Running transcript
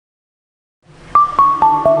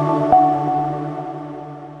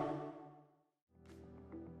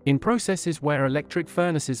In processes where electric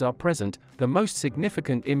furnaces are present, the most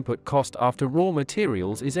significant input cost after raw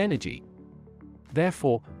materials is energy.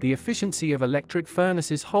 Therefore, the efficiency of electric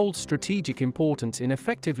furnaces holds strategic importance in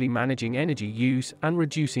effectively managing energy use and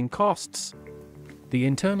reducing costs. The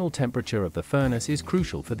internal temperature of the furnace is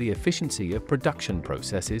crucial for the efficiency of production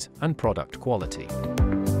processes and product quality.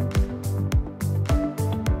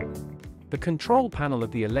 The control panel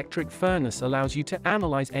of the electric furnace allows you to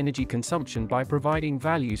analyze energy consumption by providing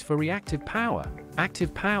values for reactive power,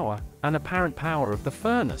 active power, and apparent power of the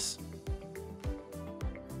furnace.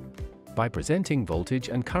 By presenting voltage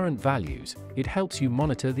and current values, it helps you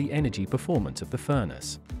monitor the energy performance of the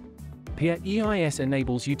furnace. Pier EIS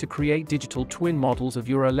enables you to create digital twin models of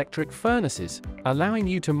your electric furnaces, allowing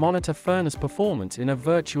you to monitor furnace performance in a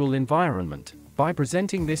virtual environment. By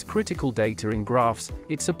presenting this critical data in graphs,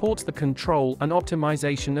 it supports the control and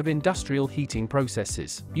optimization of industrial heating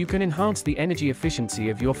processes. You can enhance the energy efficiency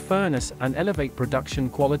of your furnace and elevate production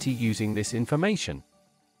quality using this information.